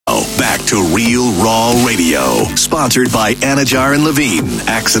back to Real Raw Radio, sponsored by Anajar and Levine,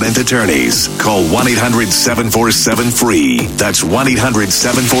 Accident Attorneys. Call 1-800-747-FREE. That's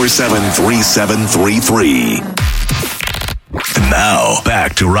 1-800-747-3733. And now,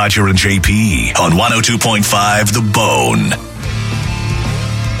 back to Roger and JP on 102.5 The Bone.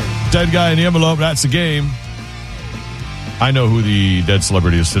 Dead guy in the envelope, that's the game. I know who the dead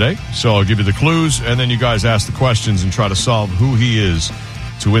celebrity is today, so I'll give you the clues, and then you guys ask the questions and try to solve who he is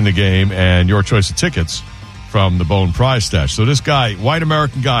to win the game and your choice of tickets from the Bone Prize Stash. So this guy, white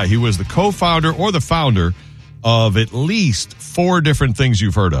American guy, he was the co-founder or the founder of at least 4 different things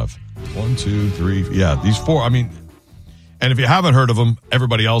you've heard of. 1, 2, 3, yeah, these 4, I mean, and if you haven't heard of them,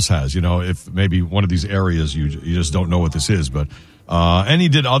 everybody else has, you know, if maybe one of these areas you just don't know what this is, but, and he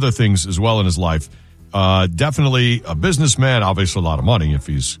did other things as well in his life. Definitely a businessman, obviously a lot of money if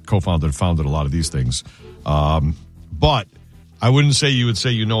he's co-founded and founded a lot of these things. But I wouldn't say you would say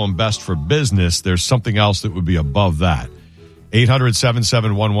you know him best for business. There's something else that would be above that.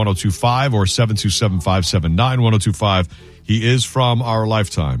 800-771-1025 or 727-579-1025. He is from our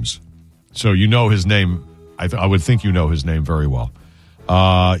lifetimes. So you know his name. I would think you know his name very well.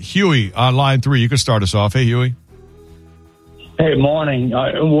 Huey on line 3. You can start us off. Hey, Huey. Hey, morning.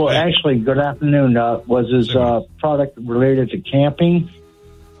 Actually, good afternoon. Was his product related to camping?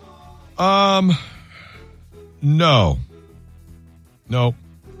 No.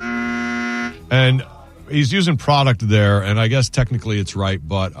 And he's using product there, and I guess technically it's right,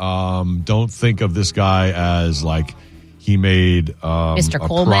 but don't think of this guy as like he made Mr. a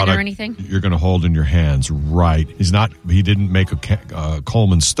Coleman product or anything you're going to hold in your hands. Right. He didn't make a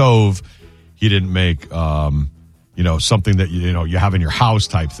Coleman stove. He didn't make something that you have in your house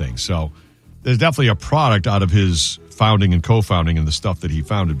type thing. So there's definitely a product out of his founding and co-founding and the stuff that he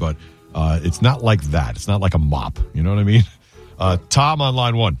founded, but it's not like that. It's not like a mop. You know what I mean? Tom on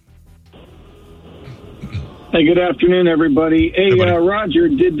line 1. Hey, good afternoon, everybody. Hey, Roger,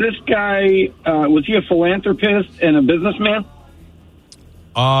 did this guy, was he a philanthropist and a businessman?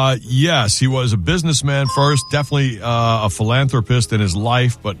 Yes, he was a businessman first, definitely a philanthropist in his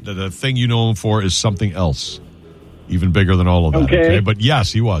life, but the thing you know him for is something else, even bigger than all of that. Okay? But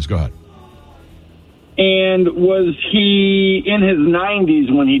yes, he was. Go ahead. And was he in his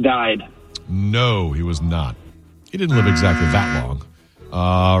 90s when he died? No, he was not. He didn't live exactly that long.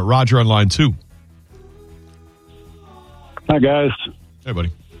 Roger on line 2. Hi, guys. Hey,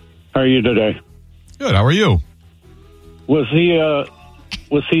 buddy. How are you today? Good. How are you? Was he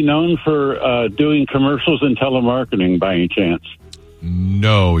known for doing commercials and telemarketing by any chance?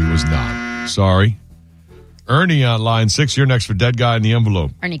 No, he was not. Sorry. Ernie on line 6. You're next for Dead Guy in the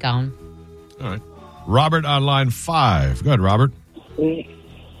Envelope. Ernie gone. All right. Robert on line 5. Go ahead, Robert.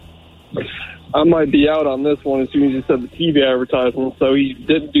 I might be out on this one as soon as you said the TV advertisement. So he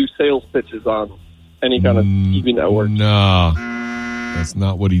didn't do sales pitches on any kind of TV network. No, that's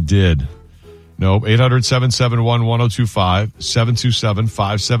not what he did. Nope. 800-771-1025,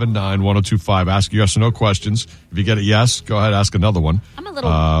 727-579-1025. Ask yes or no questions. If you get a yes, go ahead, ask another one. I'm a little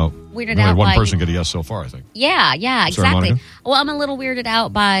weirded out. One person get a yes so far, I think. Yeah, exactly. Monica? Well, I'm a little weirded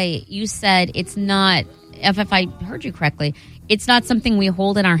out by, you said it's not, if I heard you correctly, it's not something we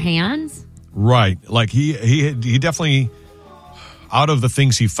hold in our hands? Right. Like he definitely, out of the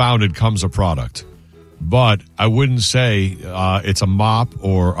things he founded comes a product. But I wouldn't say it's a mop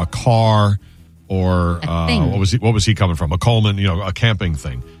or a car or what was he coming from? A Coleman, a camping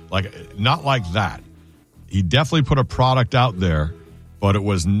thing. Like, not like that. He definitely put a product out there, but it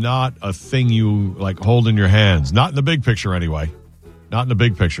was not a thing you like hold in your hands. Not in the big picture, anyway. Not in the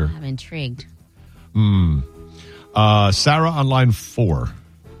big picture. I'm intrigued. Sarah on line 4.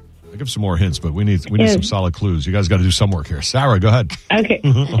 I'll give some more hints, but we need some solid clues. You guys got to do some work here. Sarah, go ahead. Okay.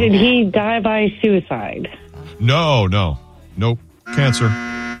 Did he die by suicide? No. Nope. Cancer.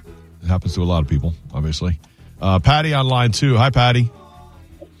 It happens to a lot of people, obviously. Patty on line 2. Hi, Patty.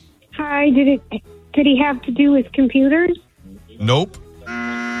 Hi. Did he have to do with computers? Nope.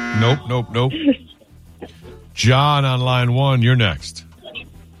 John on line 1. You're next.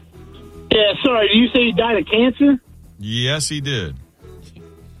 Yeah, sorry. Did you say he died of cancer? Yes, he did.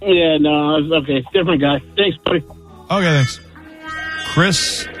 Yeah, no, okay, different guy. Thanks, buddy. Okay, thanks.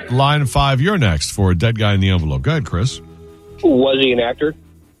 Chris, line 5, you're next for Dead Guy in the Envelope. Go ahead, Chris. Was he an actor?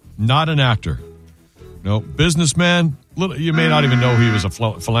 Not an actor. No, businessman. You may not even know he was a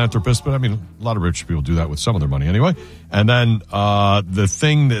philanthropist, but I mean, a lot of rich people do that with some of their money anyway. And then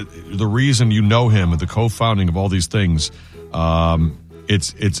the reason you know him, the co-founding of all these things,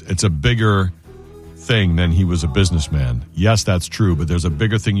 it's a bigger thing than he was a businessman. Yes, that's true, but there's a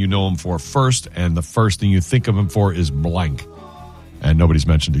bigger thing you know him for first, and the first thing you think of him for is blank. and nobody's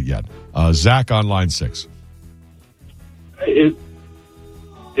mentioned it yet. Zach on line 6. Is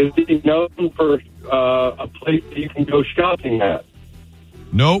he known for a place that you can go shopping at?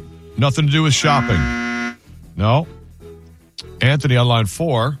 Nope, nothing to do with shopping. No. Anthony on line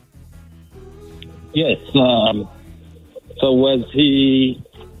 4. Yes. So was he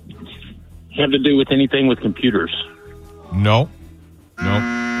have to do with anything with computers? No.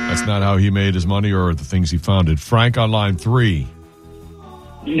 That's not how he made his money or the things he founded. Frank on line 3.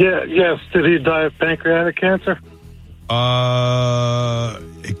 Yes. Did he die of pancreatic cancer?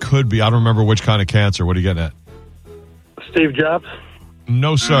 It could be. I don't remember which kind of cancer. What are you getting at? Steve Jobs?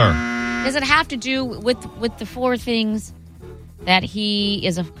 No, sir. Does it have to do with the 4 things that he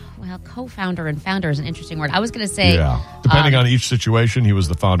is co-founder, and founder is an interesting word. I was going to say... Yeah. Depending on each situation, he was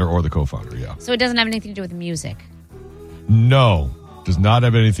the founder or the co-founder, yeah. So it doesn't have anything to do with music? No. Does not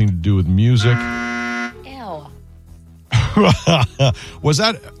have anything to do with music. Ew. Was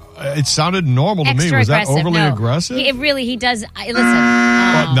that... It sounded normal to me. Was that overly aggressive? He does... Listen.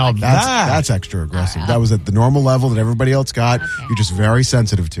 Now that's extra aggressive. That was at the normal level that everybody else got. Okay. You're just very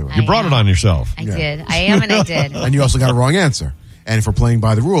sensitive to it. You brought it on yourself. I did. I am and I did. And you also got a wrong answer. And if we're playing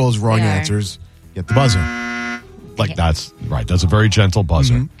by the rules, wrong answers get the buzzer. That's right. That's a very gentle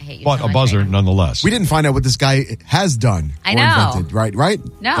buzzer. Mm-hmm. I hate you but so a much buzzer right now. nonetheless. We didn't find out what this guy has done or invented, right?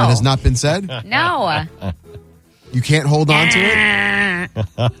 No. That has not been said? No. You can't hold on to it?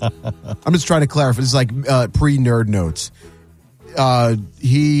 I'm just trying to clarify. This is like pre-nerd notes.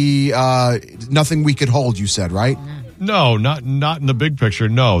 Nothing we could hold, you said, right? No, not in the big picture.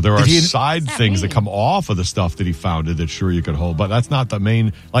 No, there are side things that come off of the stuff that he founded that sure you could hold, but that's not the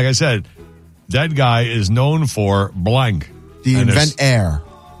main. Like I said, that guy is known for blank. Do you invent air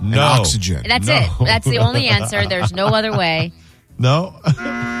and oxygen? That's it. That's the only answer. There's no other way. No.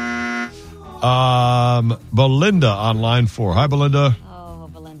 Belinda on line 4. Hi, Belinda. Oh,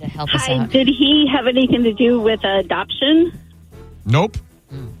 Belinda, help us Hi. out. Did he have anything to do with adoption? Nope.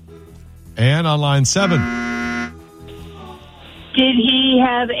 Ann on line 7. Did he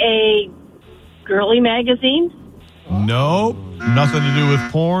have a girly magazine? Nope. Nothing to do with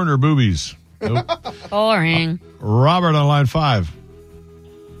porn or boobies. Nope. Boring. Robert on line 5.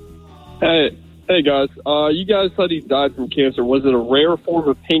 Hey guys. You guys said he died from cancer. Was it a rare form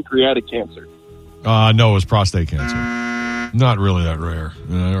of pancreatic cancer? No, it was prostate cancer. Not really that rare.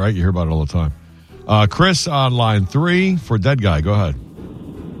 Right? You hear about it all the time. Chris on line 3 for Dead Guy. Go ahead.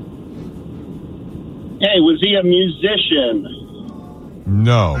 Hey, was he a musician?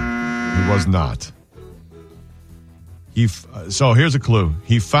 No, he was not. So here's a clue.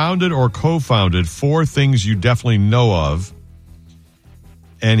 He founded or co-founded 4 things you definitely know of,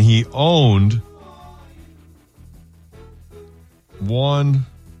 and he owned 1,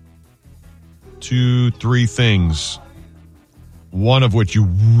 2, 3 things. One of which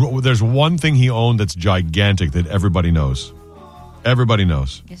there's one thing he owned that's gigantic that everybody knows. Everybody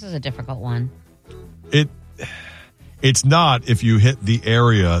knows. This is a difficult one. It's not if you hit the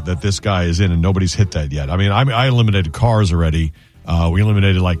area that this guy is in, and nobody's hit that yet. I eliminated cars already. We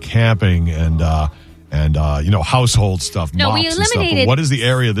eliminated like camping and household stuff. No, we mops and stuff. eliminated. But what is the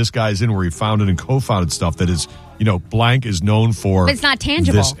area this guy's in where he founded and co-founded stuff that is, blank is known for? But it's not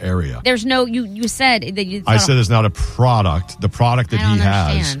tangible. This area. There's no. You said that. I said it's not a product. The product that he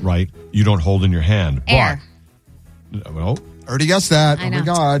has, understand. right? You don't hold in your hand. Air. But, well, already guessed that. I Oh know. my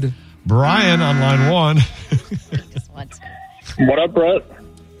God. Brian on line 1. What up, Brett?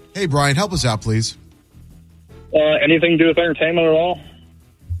 Hey, Brian, help us out, please. Anything to do with entertainment at all?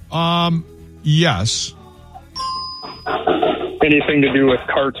 Yes. Anything to do with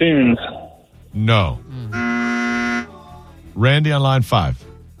cartoons? No. Randy on line 5.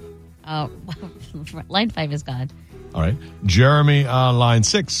 Oh, line 5 is gone. All right. Jeremy on line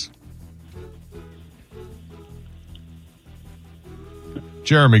 6.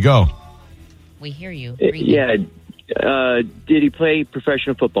 Jeremy, go. We hear you. Yeah. Did he play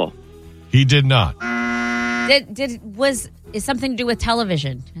professional football? He did not. Is something to do with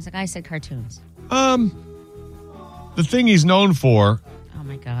television? As a guy said cartoons. The thing he's known for, Oh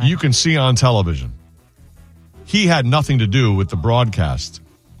my God. you can see on television. He had nothing to do with the broadcast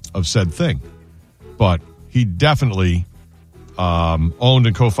of said thing, but he definitely owned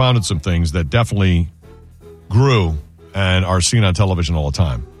and co-founded some things that definitely grew and are seen on television all the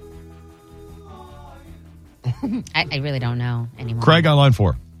time. I really don't know anymore. Craig on line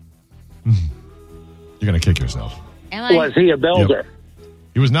 4. You're going to kick yourself. Am I? Was he a builder? Yep.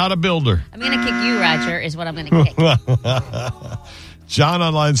 He was not a builder. I'm going to kick you, Roger, is what I'm going to kick. John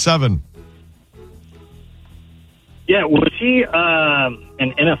on line 7. Yeah, was he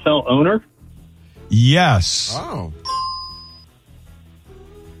an NFL owner? Yes. Oh.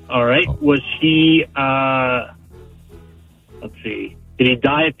 All right. Was he, let's see, did he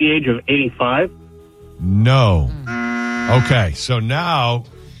die at the age of 85? No. Okay, so now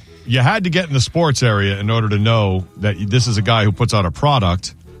you had to get in the sports area in order to know that this is a guy who puts out a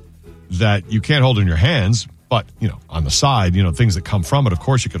product that you can't hold in your hands, but, on the side, things that come from it, of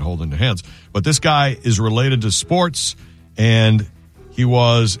course you could hold in your hands. But this guy is related to sports, and he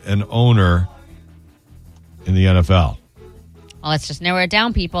was an owner in the NFL. Well, let's just narrow it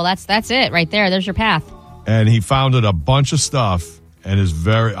down, people. That's it right there. There's your path. And he founded a bunch of stuff and is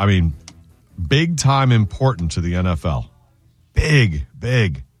big time important to the NFL.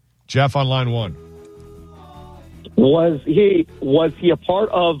 Big. Jeff on line 1. Was he a part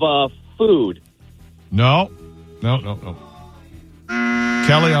of food? No.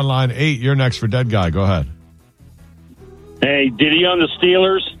 Kelly on line 8, you're next for Dead Guy. Go ahead. Hey, did he own the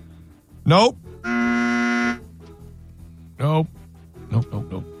Steelers? Nope.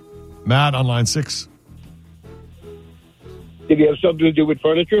 Matt on line 6. Did he have something to do with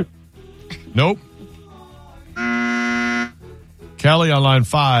furniture? Nope. Kelly on line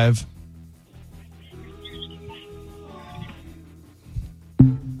 5.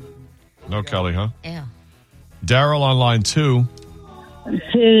 No Kelly, huh? Yeah. Daryl on line 2. Did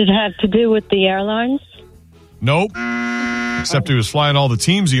it have to do with the airlines? Nope. Except he was flying all the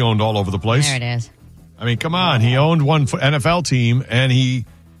teams he owned all over the place. There it is. I mean, come on. He owned one NFL team, and he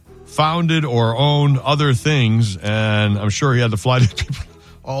founded or owned other things, and I'm sure he had to fly to people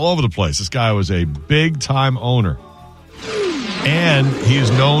all over the place. This guy was a big-time owner. And he is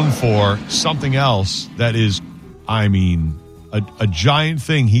known for something else that is, a giant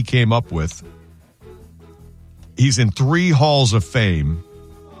thing he came up with. He's in 3 halls of fame.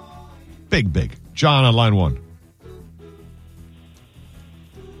 Big. John on line 1.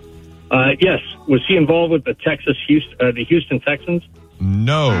 Yes. Was he involved with the Houston Texans?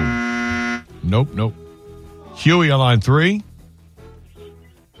 No. Nope. Huey on line 3.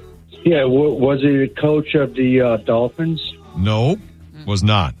 Yeah, was he the coach of the Dolphins? Nope, was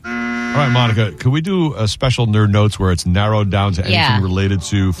not. All right, Monica, could we do a special Nerd Notes where it's narrowed down to anything related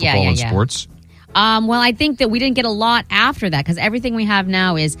to football and sports? Well, I think that we didn't get a lot after that because everything we have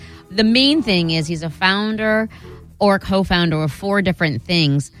now is the main thing is he's a founder or co-founder of 4 different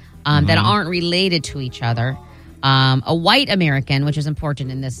things that aren't related to each other. A white American, which is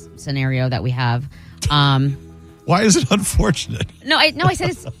important in this scenario that we have. Why is it unfortunate? No, I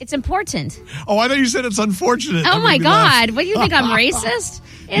said it's important. Oh, I thought you said it's unfortunate. Oh, my God. What do you think? I'm racist?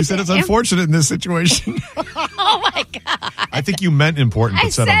 You said it's unfortunate in this situation. Oh, my God. I think you meant important,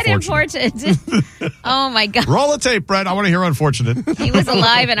 but said unfortunate. Important. Oh, my God. Roll the tape, Brett. I want to hear unfortunate. He was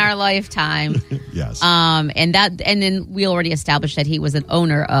alive in our lifetime. Yes. And then we already established that he was an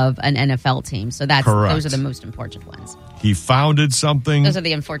owner of an NFL team. So those are the most important ones. He founded something. Those are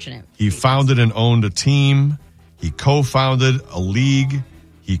the unfortunate. He founded and owned a team. He co-founded a league.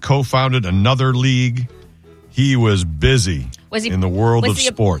 He co-founded another league. He was busy in the world of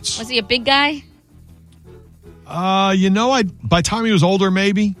sports. Was he a big guy? By the time he was older,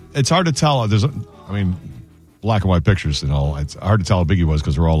 maybe. It's hard to tell. Black and white pictures and all. It's hard to tell how big he was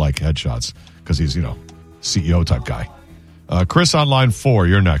because they're all like headshots because he's, CEO type guy. Chris on line 4,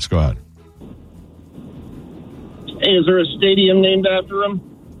 you're next. Go ahead. Hey, is there a stadium named after him?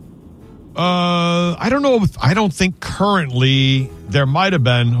 I don't know. I don't think currently there might have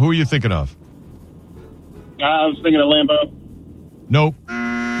been. Who are you thinking of? I was thinking of Lambeau. Nope.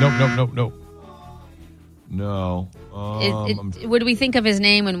 No. Would we think of his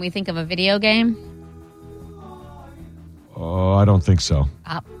name when we think of a video game? Oh, I don't think so.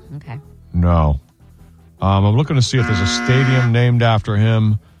 Okay. No. I'm looking to see if there's a stadium named after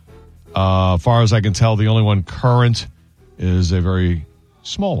him. As far as I can tell, the only one current is a very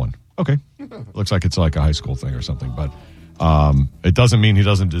small one. Okay. Looks like it's like a high school thing or something, but it doesn't mean he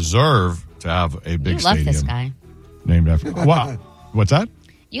doesn't deserve to have a big stadium. You love this guy. Named after Wow. What's that?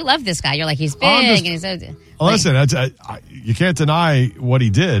 You love this guy. You're like, he's big. And he's listen, you can't deny what he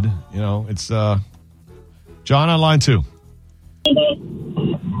did. It's John on line 2.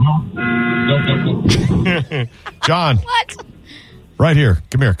 John. What? Right here.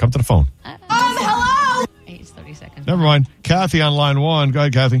 Come here. Come to the phone. Hello. It's 30 seconds. Never mind. Kathy on line 1. Go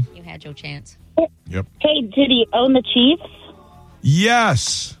ahead, Kathy. You had your chance. Yep. Hey, did he own the Chiefs?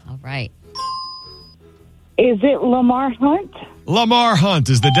 Yes. All right. Is it Lamar Hunt? Lamar Hunt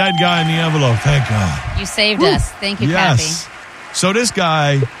is the dead guy in the envelope. Thank God. You saved us. Thank you, yes. Kathy. So this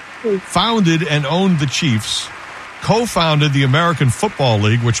guy founded and owned the Chiefs, co-founded the American Football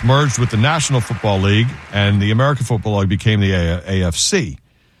League, which merged with the National Football League, and the American Football League became the AFC.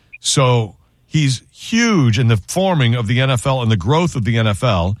 So He's huge in the forming of the NFL and the growth of the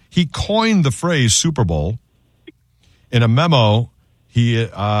NFL. He coined the phrase Super Bowl. In a memo,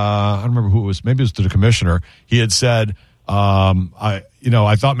 I don't remember who it was. Maybe it was to the commissioner. He had said,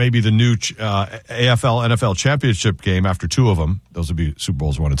 I thought maybe the new AFL NFL championship game after two of them, those would be Super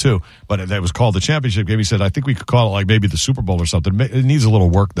Bowls 1 and 2, but that was called the championship game. He said, I think we could call it like maybe the Super Bowl or something. It needs a little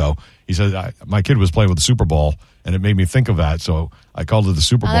work, though. He said, my kid was playing with the Super Bowl, and it made me think of that, so I called it the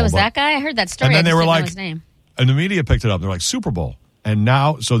Super Bowl. Oh, that was that guy? I heard that story. And then they were like, his name. And the media picked it up. They're like, Super Bowl. And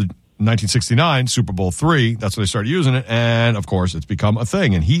now, so 1969, Super Bowl III, that's when they started using it, and of course, it's become a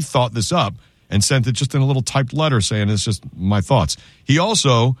thing. And he thought this up and sent it just in a little typed letter saying it's just my thoughts. He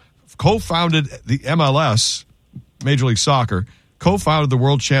also co-founded the MLS, Major League Soccer, co-founded the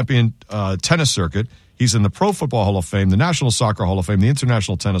world champion tennis circuit. He's in the Pro Football Hall of Fame, the National Soccer Hall of Fame, the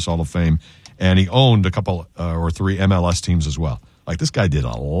International Tennis Hall of Fame, and he owned a couple or three MLS teams as well. Like, this guy did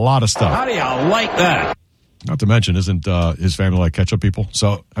a lot of stuff. How do you like that? Not to mention, isn't his family like ketchup people?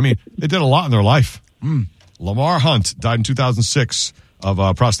 So, I mean, they did a lot in their life. Lamar Hunt died in 2006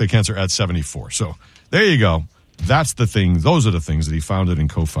 of prostate cancer at 74. So there you go. That's the thing. Those are the things that he founded and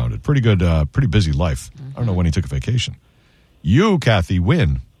co-founded. Pretty good, pretty busy life. I don't know when he took a vacation. You, Kathy,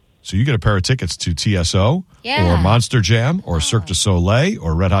 win. So you get a pair of tickets to TSO or Monster Jam or Cirque du Soleil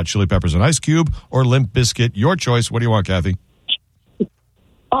or Red Hot Chili Peppers and Ice Cube or Limp Bizkit. Your choice. What do you want, Kathy?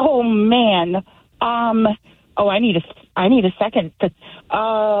 Oh, man. I need a second.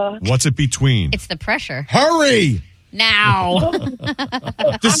 What's it between? It's the pressure. Hurry! Now.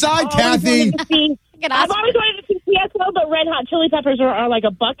 Decide, Kathy. I've always wanted to see TSO, but Red Hot Chili Peppers are like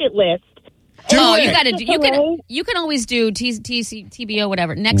a bucket list. You got to. You can always do TBO,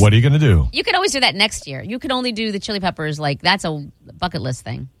 whatever. Next. What are you going to do? You can always do that next year. You can only do the Chili Peppers. Like, that's a bucket list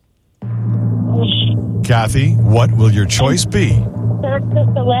thing. Kathy, what will your choice be? Cirque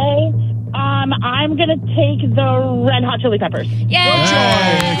du Soleil. I'm going to take the Red Hot Chili Peppers.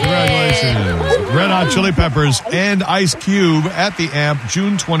 Yay! Congratulations. Red Hot Chili Peppers and Ice Cube at the Amp,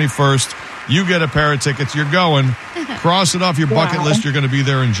 June 21st. You get a pair of tickets. You're going. Cross it off your bucket list. You're going to be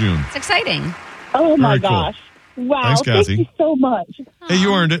there in June. It's exciting. Oh, my Very cool. gosh. Wow. Thanks, Kathy. Thank you so much. Hey,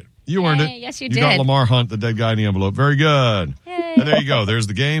 you earned it. You earned it. Yes, you did. You got Lamar Hunt, the dead guy in the envelope. Very good. Yay. And there you go. There's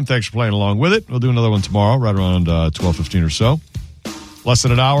the game. Thanks for playing along with it. We'll do another one tomorrow, right around 12:15 or so. Less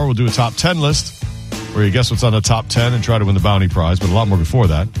than an hour, we'll do a top 10 list where you guess what's on the top 10 and try to win the bounty prize, but a lot more before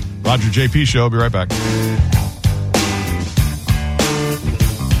that. Roger JP Show. Be right back.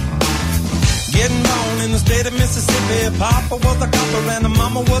 Getting born in the state of Mississippi. Papa was a copper and the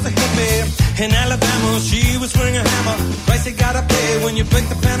mama was a hippie. In Alabama, she was swinging a hammer. Price you gotta pay when you break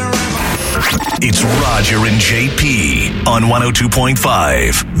the panorama. It's Roger and JP on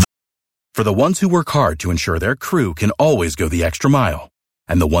 102.5. For the ones who work hard to ensure their crew can always go the extra mile,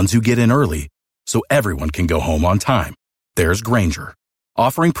 and the ones who get in early so everyone can go home on time, there's Grainger,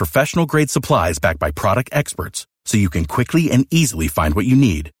 offering professional-grade supplies backed by product experts so you can quickly and easily find what you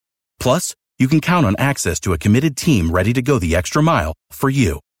need. Plus, you can count on access to a committed team ready to go the extra mile for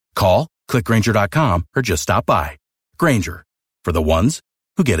you. Call, click Grainger.com, or just stop by. Grainger, for the ones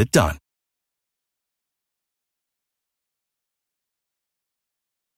who get it done.